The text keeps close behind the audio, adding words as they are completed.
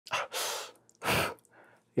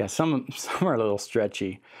Yeah, some are a little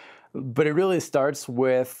stretchy, but it really starts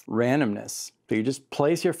with randomness. So you just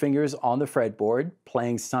place your fingers on the fretboard,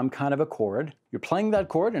 playing some kind of a chord. You're playing that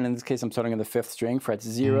chord, and in this case, I'm starting on the 5th string, fret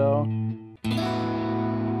 0.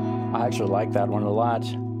 I actually like that one a lot.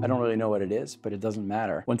 I don't really know what it is, but it doesn't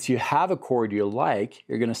matter. Once you have a chord you like,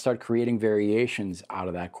 you're gonna start creating variations out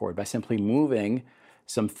of that chord by simply moving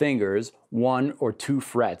some fingers 1 or 2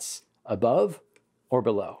 frets above or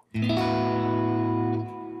below.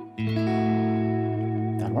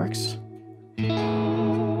 That works.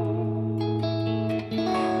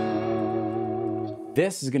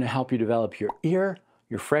 This is going to help you develop your ear,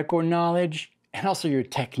 your fretboard knowledge, and also your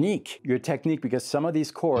technique. Your technique, because some of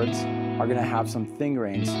these chords are going to have some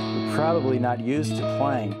fingerings you're probably not used to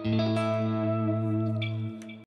playing.